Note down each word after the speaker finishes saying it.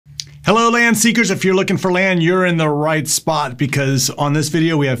Hello, land seekers. If you're looking for land, you're in the right spot because on this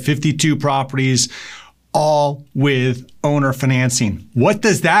video, we have 52 properties, all with owner financing. What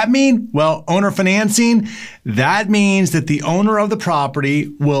does that mean? Well, owner financing, that means that the owner of the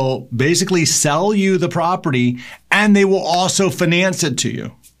property will basically sell you the property and they will also finance it to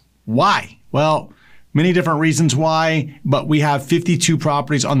you. Why? Well, many different reasons why, but we have 52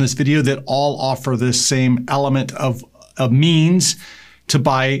 properties on this video that all offer this same element of means to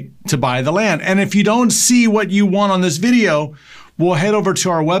buy the land. And if you don't see what you want on this video, we'll head over to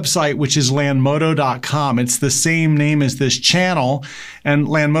our website, which is landmodo.com. It's the same name as this channel. And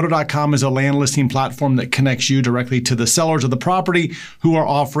landmodo.com is a land listing platform that connects you directly to the sellers of the property who are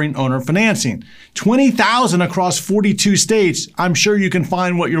offering owner financing. 20,000 across 42 states. I'm sure you can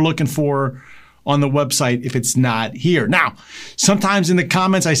find what you're looking for on the website if it's not here. Now, sometimes in the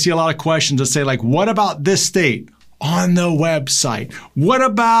comments, I see a lot of questions that say like, what about this state? On the website. What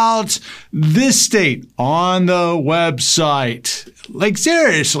about this state? On the website. Like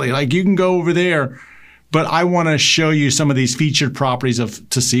seriously, like you can go over there, but I want to show you some of these featured properties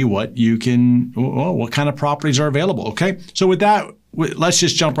to see what you can, well, what kind of properties are available. Okay. So with that, let's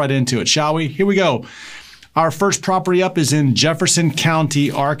just jump right into it, shall we? Here we go. Our first property up is in Jefferson County,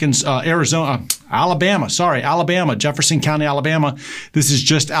 Alabama, Jefferson County, Alabama. This is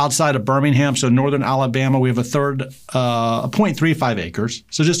just outside of Birmingham, so northern Alabama. We have a third, 0.35 acres,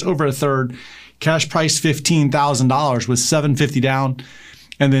 so just over a third. Cash price $15,000 with $750 down,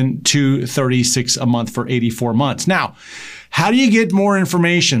 and then $236 a month for 84 months. Now, how do you get more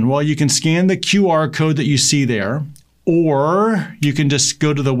information? Well, you can scan the QR code that you see there, or you can just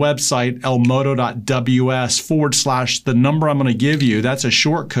go to the website, elmodo.ws / the number I'm going to give you. That's a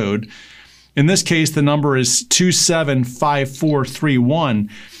short code. In this case, the number is 275431.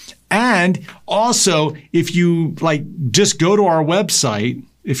 And also, if you just go to our website,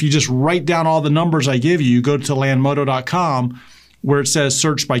 if you just write down all the numbers I give you, you go to landmodo.com where it says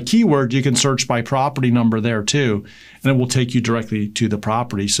search by keyword, you can search by property number there too. And it will take you directly to the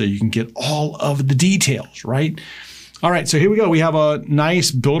property so you can get all of the details, right? All right, so here we go. We have a nice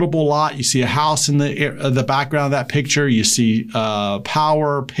buildable lot. You see a house in the background of that picture. You see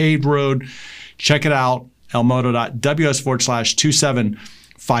power, paved road. Check it out, elmodo.ws /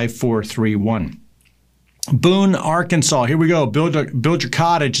 275431. Boone, Arkansas. Here we go. Build your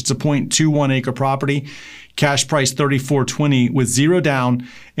cottage. It's a 0.21 acre property. Cash price $34.20 with $0 down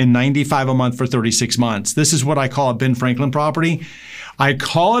and $95 a month for 36 months. This is what I call a Ben Franklin property. I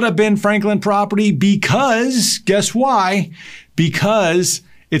call it a Ben Franklin property because, guess why? Because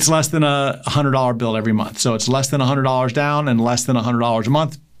it's less than a $100 bill every month. So it's less than $100 down and less than $100 a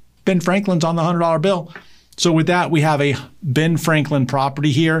month. Ben Franklin's on the $100 bill. So with that, we have a Ben Franklin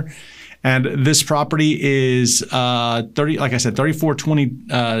property here. And this property is like I said,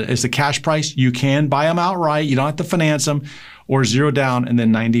 $34.20 is the cash price. You can buy them outright. You don't have to finance them, or $0 down and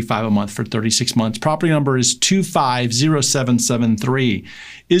then $95 a month for 36 months. Property number is 250773.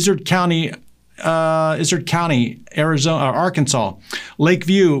 Izzard County, Arizona, Arkansas.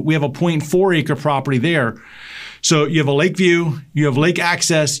 Lakeview, we have a 0.4 acre property there. So you have a lake view, you have lake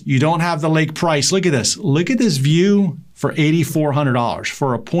access, you don't have the lake price. Look at this. Look at this view for $8,400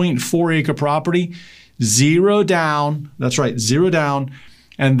 for a 0.4 acre property, $0 down. That's right, $0 down,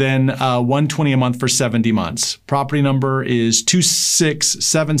 and then $120 a month for 70 months. Property number is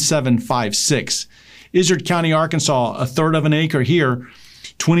 267756. Izzard County, Arkansas, a third of an acre here,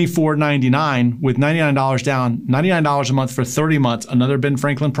 $24.99 with $99 down, $99 a month for 30 months. Another Ben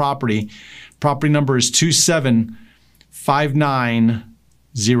Franklin property. Property number is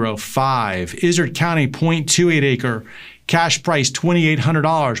 275905. Izzard County, 0.28 acre. Cash price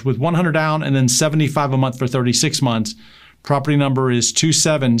 $2,800 with $100 down and then $75 a month for 36 months. Property number is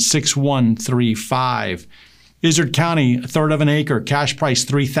 276135. Izzard County, a third of an acre. Cash price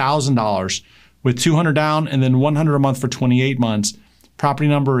 $3,000 with $200 down and then $100 a month for 28 months. Property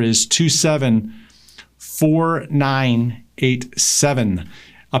number is 274987.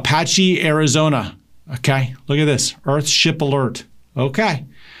 Apache, Arizona. Okay, look at this. Earthship alert. Okay,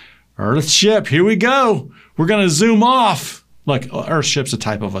 Earthship, here we go. We're going to zoom off. Look, Earthship's a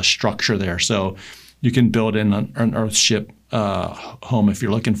type of a structure there, so you can build in an Earthship home if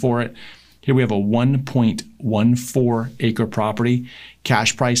you're looking for it. Here we have a 1.14 acre property.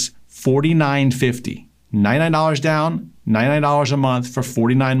 Cash price $49.50. $99 down, $99 a month for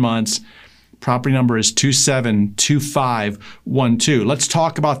 49 months. Property number is 272512. Let's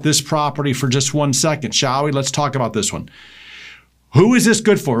talk about this property for just 1 second, shall we? Let's talk about this one. Who is this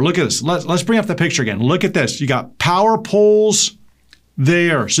good for? Look at this. Let's bring up the picture again. Look at this. You got power poles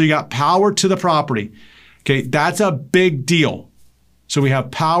there. So you got power to the property. Okay, that's a big deal. So we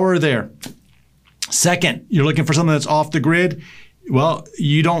have power there. Second, you're looking for something that's off the grid. Well,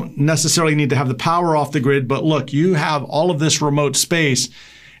 you don't necessarily need to have the power off the grid, but look, you have all of this remote space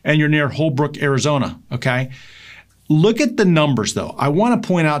and you're near Holbrook, Arizona, okay? Look at the numbers though. I want to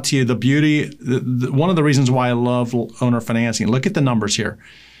point out to you the beauty, one of the reasons why I love owner financing. Look at the numbers here.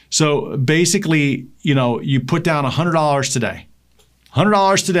 So basically, you know, you put down $100 today.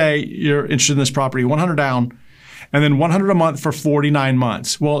 $100 today, you're interested in this property, $100 down, and then $100 a month for 49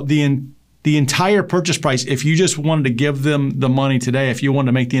 months. Well, the entire purchase price, if you just wanted to give them the money today, if you wanted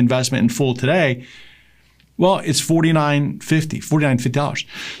to make the investment in full today, well, it's $49.50.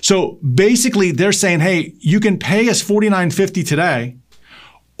 So basically they're saying, hey, you can pay us $49.50 today,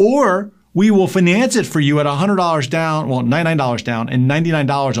 or we will finance it for you at $100 down, well, $99 down and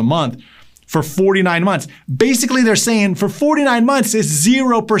 $99 a month for 49 months. Basically they're saying for 49 months, it's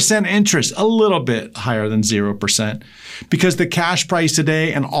 0% interest, a little bit higher than 0%, because the cash price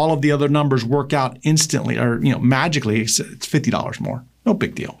today and all of the other numbers work out instantly, or magically. It's $50 more. No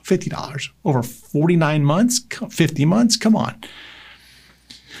big deal. $50 over 49 months, 50 months, come on.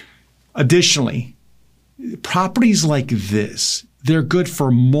 Additionally, properties like this, they're good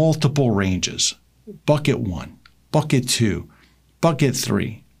for multiple ranges. Bucket 1, bucket 2, bucket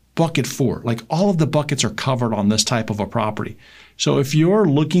 3, bucket 4. Like all of the buckets are covered on this type of a property. So if you're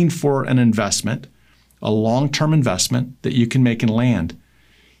looking for an investment, a long-term investment that you can make in land,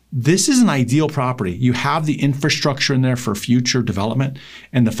 this is an ideal property. You have the infrastructure in there for future development.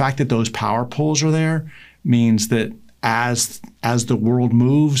 And the fact that those power poles are there means that as the world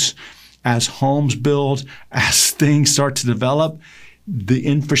moves, as homes build, as things start to develop, the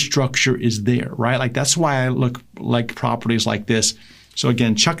infrastructure is there, right? Like that's why I look like properties like this. So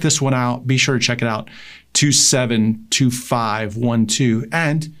again, check this one out. Be sure to check it out. 272512.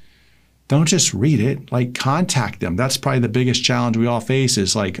 And don't just read it, like contact them. That's probably the biggest challenge we all face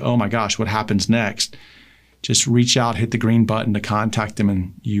is like, oh my gosh, what happens next? Just reach out, hit the green button to contact them,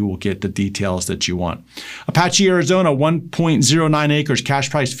 and you will get the details that you want. Apache, Arizona, 1.09 acres, cash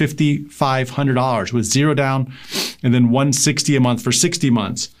price $5,500 with 0 down and then $160 a month for 60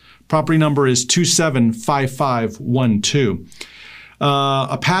 months. Property number is 275512.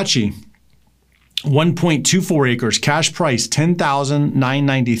 Apache, 1.24 acres, cash price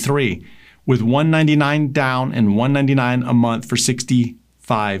 $10,993 with $199 down and $199 a month for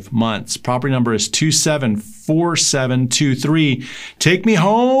 65 months. Property number is 274723. Take me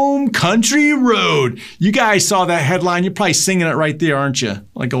home, country road. You guys saw that headline. You're probably singing it right there, aren't you?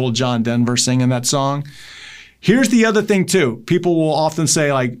 Like old John Denver singing that song. Here's the other thing too. People will often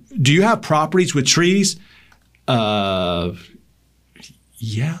say like, do you have properties with trees?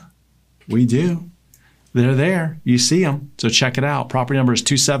 Yeah, we do. They're there. You see them. So check it out. Property number is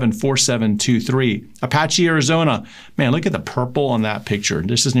 274723. Apache, Arizona. Man, look at the purple on that picture.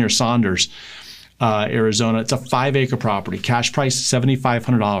 This is near Saunders, Arizona. It's a 5-acre property. Cash price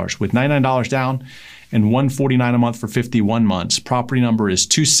 $7,500 with $99 down and $149 a month for 51 months. Property number is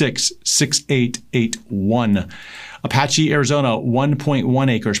 266881. Apache, Arizona,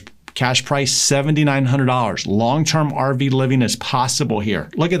 1.1 acres. Cash price $7,900. Long-term RV living is possible here.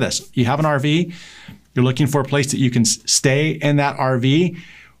 Look at this. You have an RV. You're looking for a place that you can stay in that RV.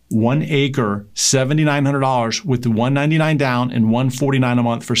 1 acre, $7,900 with the $199 down and $149 a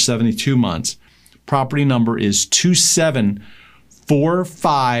month for 72 months. Property number is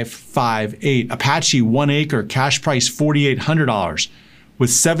 274558. Apache, 1 acre, cash price $4,800 with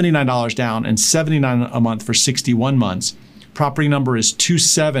 $79 down and $79 a month for 61 months. Property number is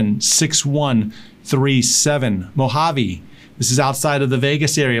 276137. Mojave. This is outside of the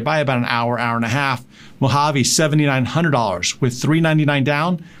Vegas area by about an hour, hour and a half. Mojave, $7,900 with $399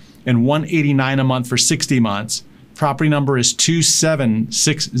 down and $189 a month for 60 months. Property number is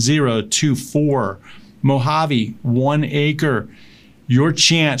 276024. Mojave, 1 acre. Your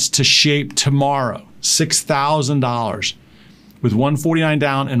chance to shape tomorrow, $6,000 with $149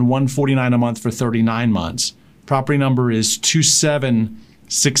 down and $149 a month for 39 months. Property number is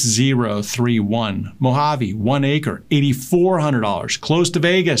 276031. Mojave, 1 acre, $8,400. Close to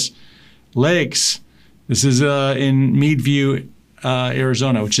Vegas. Lakes. This is in Meadview,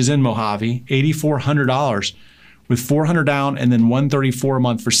 Arizona, which is in Mojave. $8,400 with $400 down and then $134 a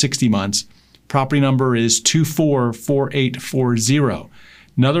month for 60 months. Property number is 244840.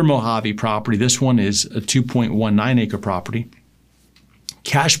 Another Mojave property. This one is a 2.19 acre property.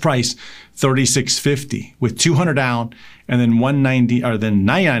 Cash price $3,650 with $200 down and then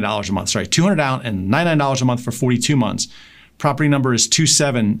 $99 a month. Sorry, $200 down and $99 a month for 42 months. Property number is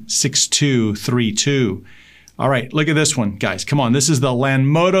 276232. All right, look at this one, guys. Come on, this is the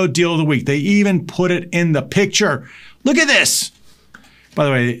Landmodo deal of the week. They even put it in the picture. Look at this. By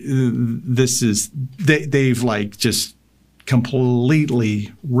the way, they've like just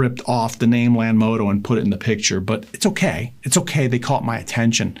completely ripped off the name Land Moto and put it in the picture, but it's okay. It's okay. They caught my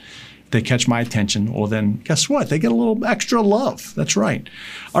attention. They catch my attention, well then guess what? They get a little extra love. That's right.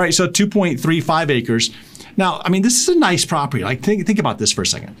 All right, so 2.35 acres. Now, I mean, this is a nice property. Like think about this for a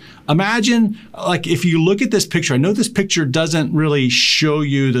second. Imagine like if you look at this picture, I know this picture doesn't really show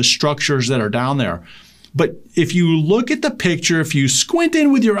you the structures that are down there, but if you look at the picture, if you squint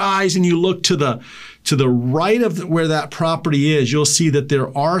in with your eyes and you look to the right of where that property is, you'll see that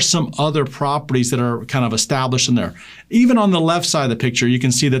there are some other properties that are kind of established in there. Even on the left side of the picture, you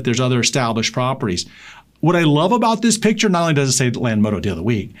can see that there's other established properties. What I love about this picture, not only does it say Land Moto Deal of the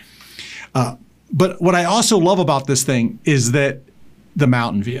Week, but what I also love about this thing is that the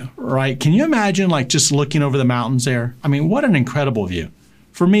mountain view, right? Can you imagine like just looking over the mountains there? I mean, what an incredible view.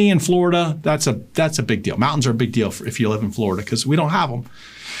 For me in Florida, that's a big deal. Mountains are a big deal if you live in Florida because we don't have them.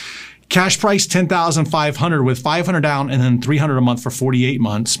 Cash price $10,500 with $500 down and then $300 a month for 48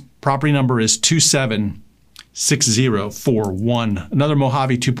 months. Property number is 276041. Another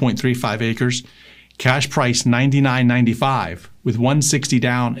Mojave 2.35 acres. Cash price $99.95 with $160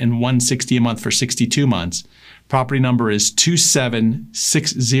 down and $160 a month for 62 months. Property number is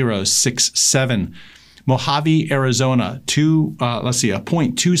 276067. Mojave, Arizona, a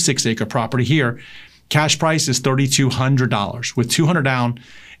 0.26 acre property here. Cash price is $3,200 with $200 down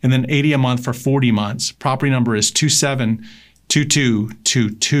and then $80 a month for 40 months. Property number is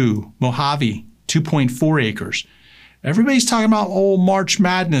 272222. Mojave, 2.4 acres. Everybody's talking about old March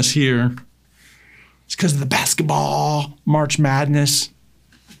Madness here. It's because of the basketball, March Madness.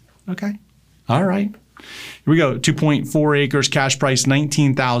 Okay, all right. Here we go, 2.4 acres, cash price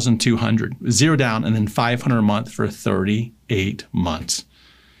 $19,200. 0 down and then $500 a month for 38 months.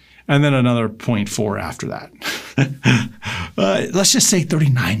 And then another 0.4 after that. Let's just say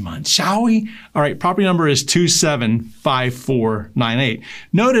 39 months, shall we? All right, property number is 275498.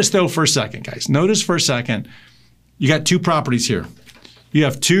 Notice though for a second, guys, notice for a second, you got two properties here. You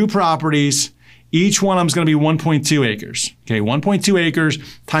have two properties. Each one of them is going to be 1.2 acres. Okay, 1.2 acres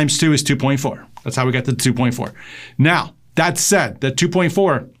times 2 is 2.4. That's how we got to 2.4. Now, that said, the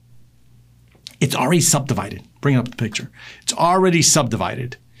 2.4, it's already subdivided. Bring up the picture. It's already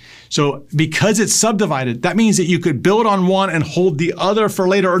subdivided. So because it's subdivided, that means that you could build on one and hold the other for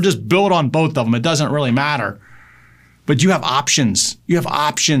later or just build on both of them. It doesn't really matter. But you have options. You have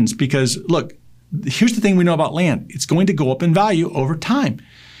options because, look, here's the thing we know about land. It's going to go up in value over time.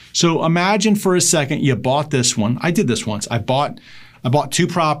 So imagine for a second you bought this one. I did this once. I bought two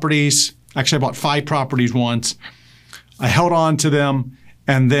properties. Actually, I bought 5 properties once. I held on to them,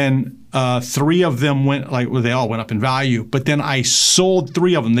 and then 3 of them they all went up in value. But then I sold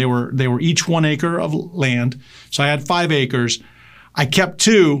 3 of them. They were each 1 acre of land. So I had 5 acres. I kept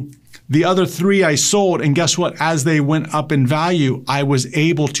 2. The other 3 I sold, and guess what? As they went up in value, I was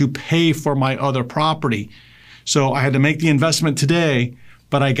able to pay for my other property. So I had to make the investment today,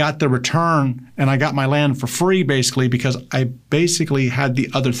 but I got the return and I got my land for free basically because I basically had the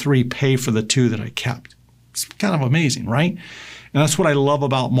other 3 pay for the 2 that I kept. It's kind of amazing, right? And that's what I love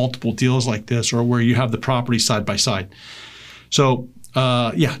about multiple deals like this or where you have the property side by side. So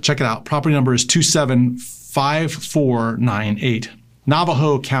yeah, check it out. Property number is 275498.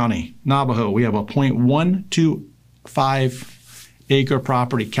 Navajo County, Navajo. We have a 0.125 acre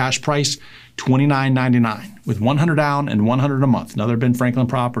property. Cash price $29.99 with $100 down and $100 a month. Another Ben Franklin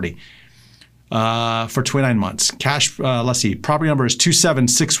property for 29 months. Cash, let's see, property number is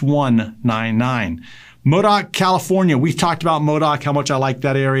 276199. Modoc, California. We've talked about Modoc, how much I like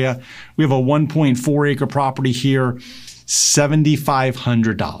that area. We have a 1.4 acre property here,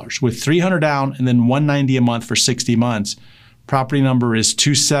 $7,500 with $300 down and then $190 a month for 60 months. Property number is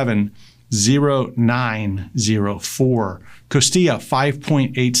 270904. Costilla,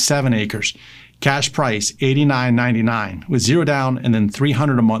 5.87 acres. Cash price $89.99 with 0 down and then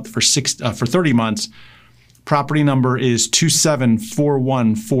 $300 a month for 30 months. Property number is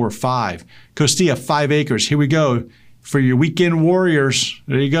 274145. Costilla, 5 acres. Here we go. For your weekend warriors,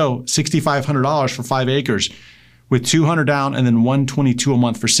 there you go, $6,500 for 5 acres with $200 down and then $122 a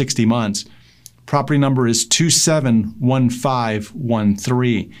month for 60 months. Property number is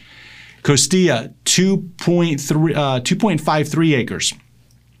 271513. Costilla, 2.53 acres.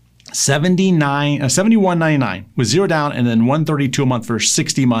 $71.99 with 0 down and then $132 a month for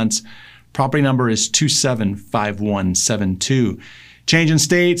 60 months. Property number is 275172. Changing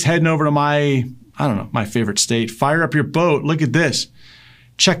states, heading over to my favorite state. Fire up your boat. Look at this.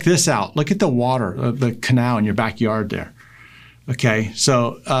 Check this out. Look at the water, the canal in your backyard there. Okay,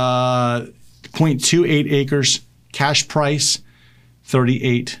 so 0.28 acres, cash price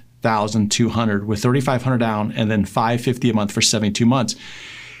 $38,200 with $3,500 down and then $550 a month for 72 months.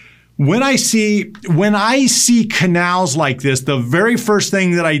 When I see canals like this, the very first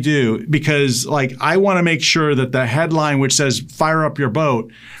thing that I do, because like I want to make sure that the headline which says fire up your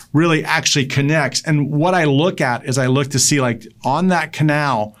boat really actually connects. And what I look at is I look to see like on that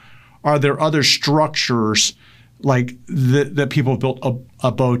canal, are there other structures like that people built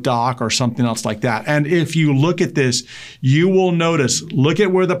a boat dock or something else like that. And if you look at this, you will notice, look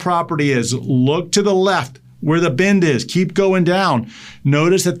at where the property is, look to the left where the bend is, keep going down.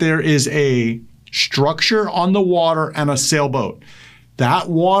 Notice that there is a structure on the water and a sailboat. That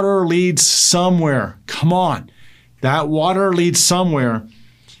water leads somewhere. Come on. That water leads somewhere.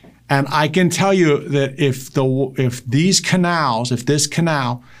 And I can tell you that if this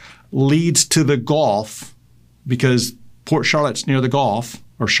canal leads to the Gulf, because Port Charlotte's near the Gulf,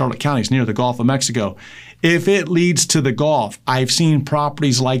 or Charlotte County is near the Gulf of Mexico, if it leads to the Gulf, I've seen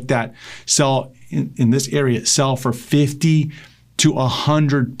properties like that sell in this area, sell for $50,000 to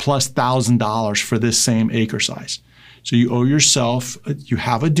 $100,000+ for this same acre size. So you owe yourself, you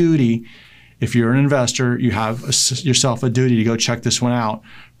have a duty. If you're an investor, you have yourself a duty to go check this one out.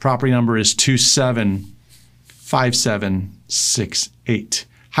 Property number is 275768.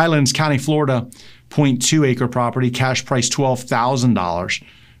 Highlands County, Florida, 0.2 acre property, cash price $12,000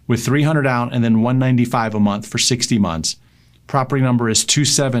 with $300 down and then $195 a month for 60 months. Property number is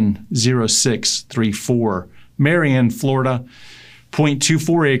 270634. Marion, Florida,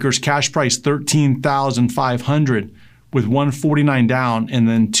 0.24 acres, cash price $13,500 with $149 down and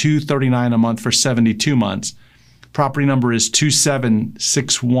then $239 a month for 72 months. Property number is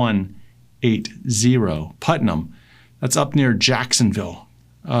 276180. Putnam, that's up near Jacksonville.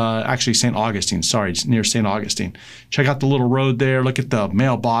 Actually St. Augustine, sorry, it's near St. Augustine. Check out the little road there. Look at the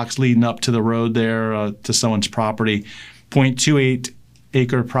mailbox leading up to the road there to someone's property. 0.28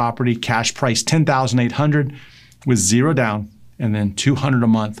 acre property, cash price $10,800 with $0 down and then $200 a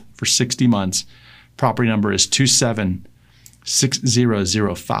month for 60 months. Property number is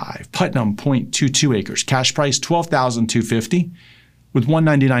 276005. Putnam, 0.22 acres, cash price $12,250 with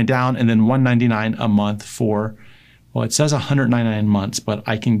 $199 down and then $199 a month for, well, it says 199 months, but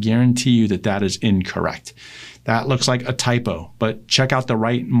I can guarantee you that that is incorrect. That looks like a typo, but check out the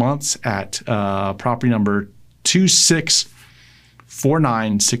right months at property number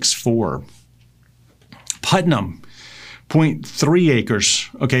 264964. Putnam, 0.3 acres.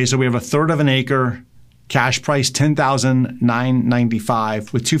 Okay, so we have a third of an acre, cash price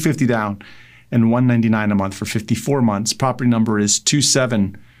 $10,995 with $250 down and $199 a month for 54 months. Property number is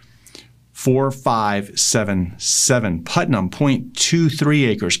 274577. Putnam, 0.23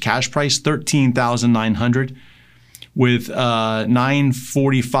 acres, cash price $13,900 with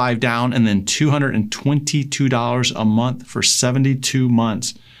 $945 down and then $222 a month for 72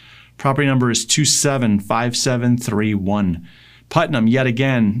 months. Property number is 275731. Putnam, yet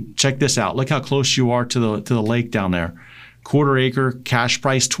again, check this out. Look how close you are to the lake down there. Quarter acre, cash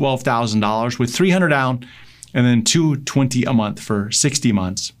price $12,000 with $300 down and then $220 a month for 60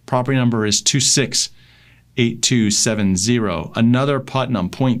 months. Property number is 268270. Another Putnam,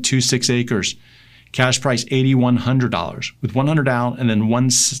 0.26 acres. Cash price $8,100 with $100 down and then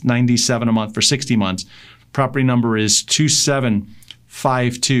 $197 a month for 60 months. Property number is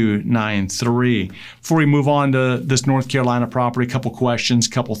 275293. Before we move on to this North Carolina property, a couple questions,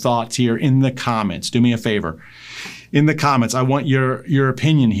 couple thoughts here in the comments. Do me a favor. In the comments, I want your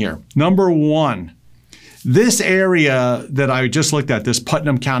opinion here. Number one, this area that I just looked at, this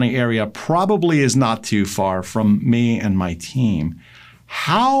Putnam County area, probably is not too far from me and my team.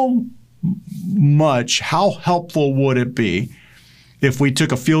 How helpful would it be if we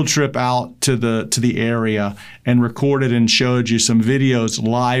took a field trip out to the area and recorded and showed you some videos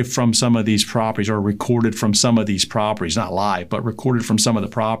live from some of these properties, or recorded from some of these properties, not live, but recorded from some of the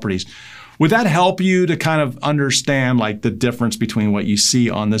properties? Would that help you to kind of understand like the difference between what you see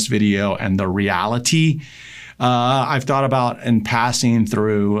on this video and the reality? I've thought about in passing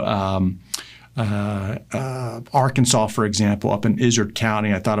through Arkansas, for example, up in Izard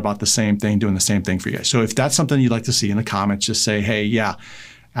County. I thought about the same thing, doing the same thing for you guys. So if that's something you'd like to see in the comments, just say, hey, yeah,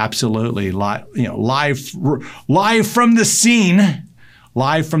 absolutely. Live from the scene.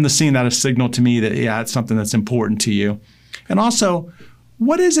 Live from the scene, that is signal to me that, yeah, it's something that's important to you. And also,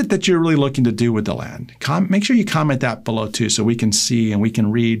 what is it that you're really looking to do with the land? Make sure you comment that below too, so we can see and we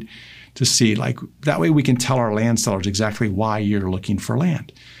can read to see. Like that way we can tell our land sellers exactly why you're looking for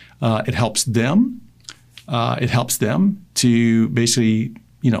land. It helps them. It helps them to basically,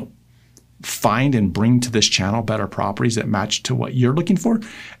 find and bring to this channel better properties that match to what you're looking for. And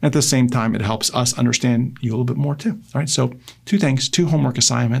at the same time, it helps us understand you a little bit more too. All right, so two things, two homework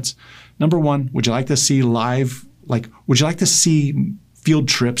assignments. Number one, would you like to see would you like to see field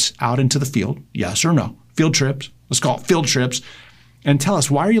trips out into the field? Yes or no? Field trips, let's call it field trips. And tell us,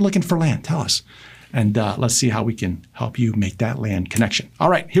 why are you looking for land? Tell us. And let's see how we can help you make that land connection. All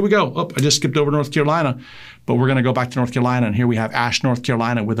right, here we go. Oh, I just skipped over North Carolina, but we're gonna go back to North Carolina. And here we have Ash, North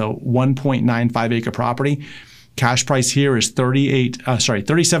Carolina with a 1.95 acre property. Cash price here is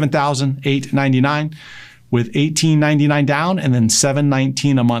 $37,899 with $1,899 down and then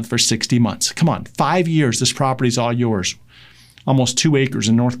 $719 a month for 60 months. Come on, 5 years, this property's all yours. Almost 2 acres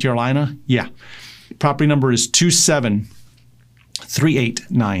in North Carolina. Yeah, property number is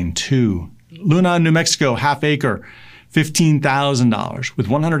 273892. Luna, New Mexico, half acre, $15,000 with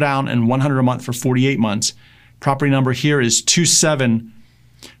 $100 down and $100 a month for 48 months. Property number here is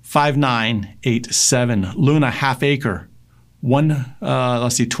 275987. Luna, half acre,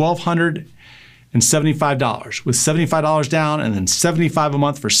 $1,275 with $75 down and then $75 a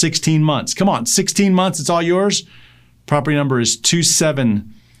month for 16 months. Come on, 16 months, it's all yours. Property number is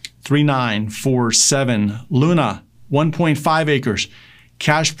 273947. Luna, 1.5 acres.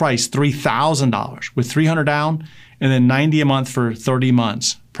 Cash price $3,000 with $300 down and then $90 a month for 30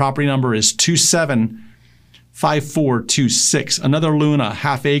 months. Property number is 275426. Another Luna,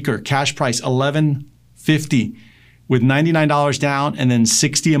 half acre. Cash price $1,150 with $99 down and then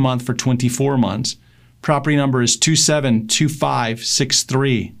 $60 a month for 24 months. Property number is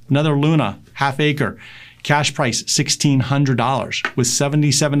 272563. Another Luna, half acre. Cash price $1,600 with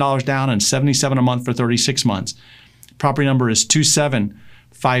 $77 down and $77 a month for 36 months. Property number is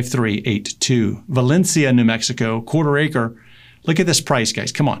 275382. Valencia, New Mexico, quarter acre. Look at this price,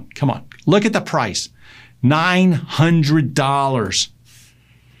 guys. Come on, come on. Look at the price. $900.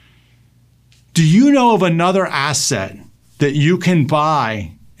 Do you know of another asset that you can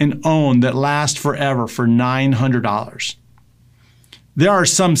buy and own that lasts forever for $900? There are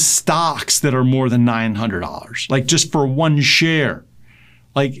some stocks that are more than $900, like just for one share.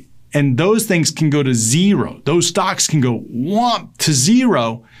 And those things can go to zero. Those stocks can go whomp to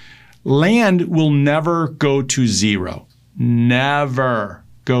zero. Land will never go to zero. Never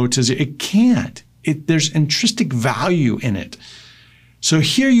go to zero. It can't. There's intrinsic value in it. So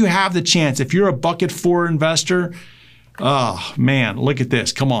here you have the chance. If you're a bucket 4 investor, oh man, look at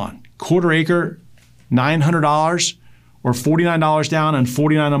this. Come on. Quarter acre, $900 or $49 down and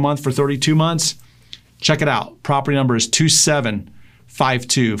 $49 a month for 32 months. Check it out. Property number is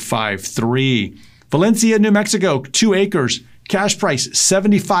 275253. Valencia, New Mexico, 2 acres. Cash price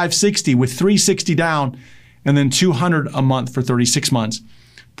 $75.60 with $360 down and then $200 a month for 36 months.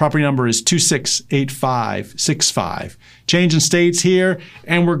 Property number is 268565. Change in states here,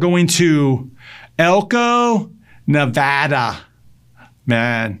 and we're going to Elko, Nevada.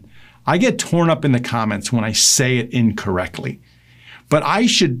 Man, I get torn up in the comments when I say it incorrectly, but I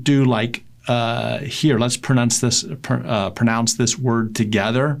should do like here. Let's pronounce this word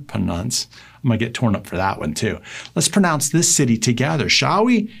together. Pronounce. I'm gonna get torn up for that one too. Let's pronounce this city together, shall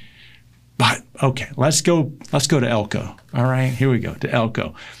we? But okay, let's go to Elko. All right, here we go to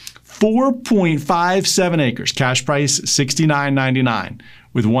Elko. 4.57 acres. Cash price $69.99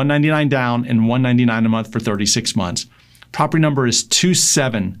 with $199 down and $199 a month for 36 months. Property number is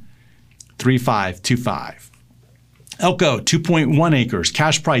 273525. Elko, 2.1 acres.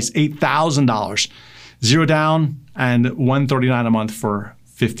 Cash price $8,000. 0 down and $139 a month for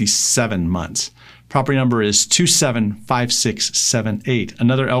 57 months. Property number is 275678.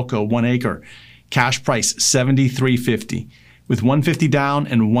 Another Elko, 1 acre. Cash price $73.50 with $150 down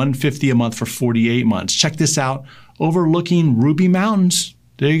and $150 a month for 48 months. Check this out, overlooking Ruby Mountains.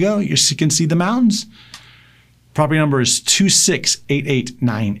 There you go, you can see the mountains. Property number is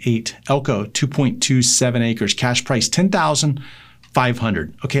 268898. Elko, 2.27 acres. Cash price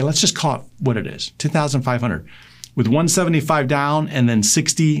 $10,500. Okay, let's just call it what it is, $10,500 with $175 down and then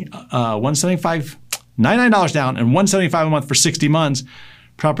 $99 down and $175 a month for 60 months.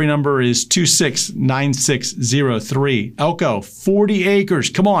 Property number is 269603. Elko, 40 acres.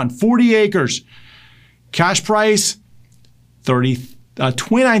 Come on, 40 acres. Cash price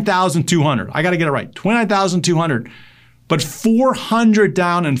 $29,200. I got to get it right. $29,200, but $400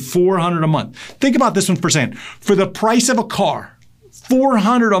 down and $400 a month. Think about this one for a second. For the price of a car,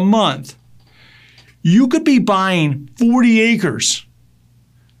 $400 a month, you could be buying 40 acres.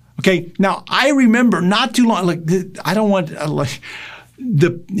 Okay, now I remember not too long,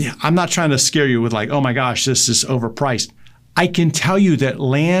 I'm not trying to scare you with like, oh my gosh, this is overpriced. I can tell you that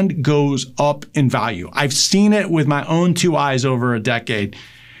land goes up in value. I've seen it with my own 2 eyes over a decade.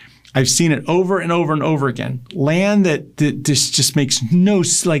 I've seen it over and over and over again. Land that just makes no,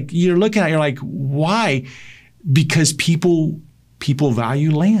 like you're looking at, you're like, why? Because people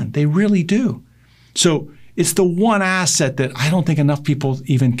value land. They really do. So it's the one asset that I don't think enough people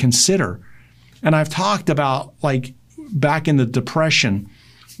even consider. And I've talked about, like, back in the Depression,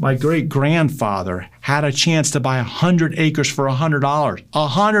 my great-grandfather had a chance to buy 100 acres for $100.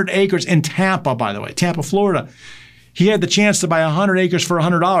 100 acres in Tampa, by the way, Tampa, Florida. He had the chance to buy 100 acres for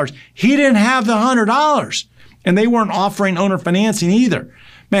 $100. He didn't have the $100. And they weren't offering owner financing either.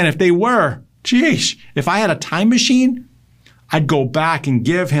 Man, if they were, geez, if I had a time machine, I'd go back and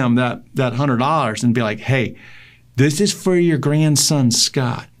give him that $100 and be like, hey, this is for your grandson,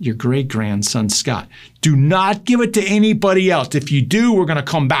 Scott, your great-grandson, Scott. Do not give it to anybody else. If you do, we're going to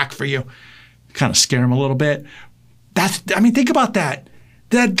come back for you. Kind of scare him a little bit. I mean, think about that.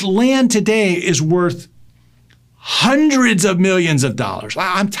 That land today is worth hundreds of millions of dollars.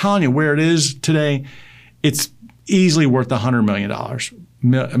 I'm telling you, where it is today, it's easily worth $100 million.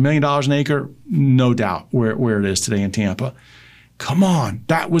 $1 million an acre, no doubt, where it is today in Tampa. Come on,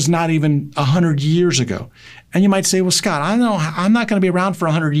 that was not even 100 years ago. And you might say, well, Scott, I know I'm not going to be around for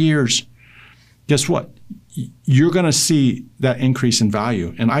 100 years. Guess what? You're going to see that increase in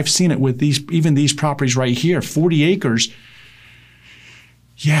value. And I've seen it with even these properties right here, 40 acres.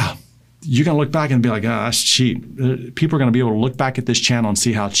 Yeah. You're going to look back and be like, oh, that's cheap. People are going to be able to look back at this channel and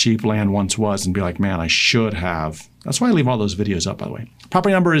see how cheap land once was and be like, man, I should have. That's why I leave all those videos up, by the way.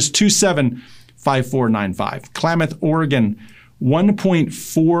 Property number is 275495. Klamath, Oregon,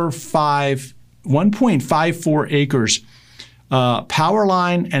 1.54 acres, power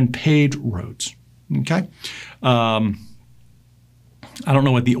line and paved roads. Okay. I don't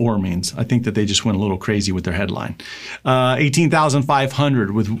know what the or means. I think that they just went a little crazy with their headline.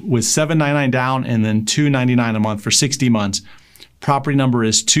 18,500 with $799 down and then $299 a month for 60 months. Property number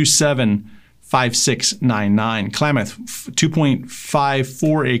is 275699. Klamath,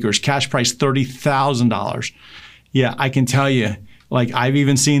 2.54 acres, cash price $30,000. Yeah, I can tell you, like, I've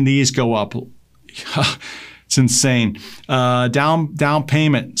even seen these go up. It's insane. Down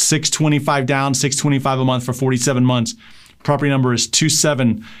payment, $625 down, $625 a month for 47 months. Property number is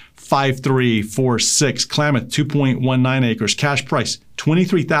 275346. Klamath, 2.19 acres. Cash price,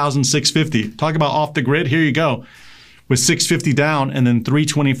 $23,650. Talk about off the grid. Here you go. With $650 down and then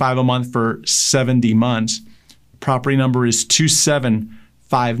 $325 a month for 70 months. Property number is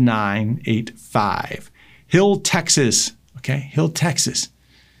 275985. Hill, Texas. Okay, Hill, Texas.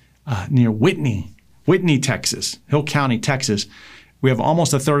 Near Whitney, Texas. Hill County, Texas. We have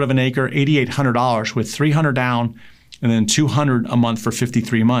almost a third of an acre, $8,800 with $300 down and then $200 a month for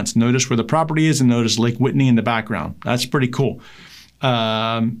 53 months. Notice where the property is and notice Lake Whitney in the background. That's pretty cool.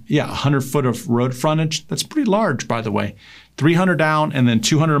 Yeah, 100 foot of road frontage. That's pretty large, by the way. $300 down and then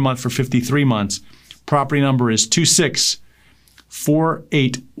 $200 a month for 53 months. Property number is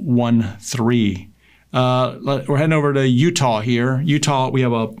 264813. We're heading over to Utah here. Utah, we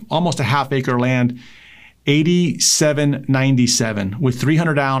have almost a half acre land, 8797 with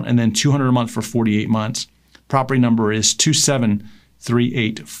 $300 down and then $200 a month for 48 months. Property number is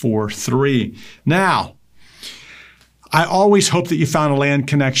 273843. Now, I always hope that you found a land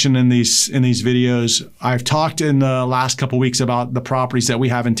connection in these videos. I've talked in the last couple of weeks about the properties that we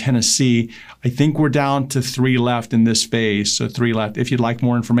have in Tennessee. I think we're down to 3 left in this phase, so 3 left. If you'd like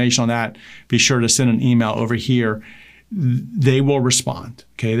more information on that, be sure to send an email over here. They will respond.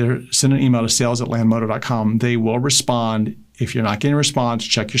 Okay, send an email to sales@landmodo.com. They will respond. If you're not getting a response,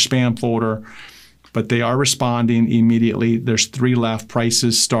 check your spam folder. But they are responding immediately. There's 3 left.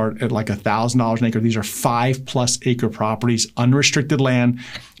 Prices start at like $1,000 an acre. These are 5+ acre properties, unrestricted land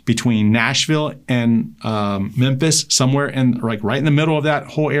between Nashville and Memphis, somewhere in like right in the middle of that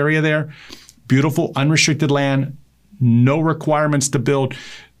whole area there. Beautiful unrestricted land, no requirements to build.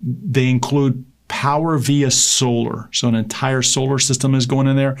 They include power via solar. So an entire solar system is going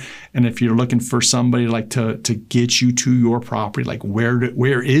in there. And if you're looking for somebody like to get you to your property, like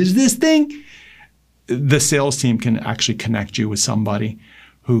where is this thing? The sales team can actually connect you with somebody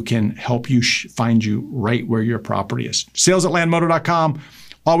who can help you find you right where your property is. Sales@landmodo.com.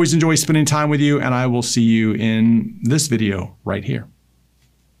 Always enjoy spending time with you, and I will see you in this video right here.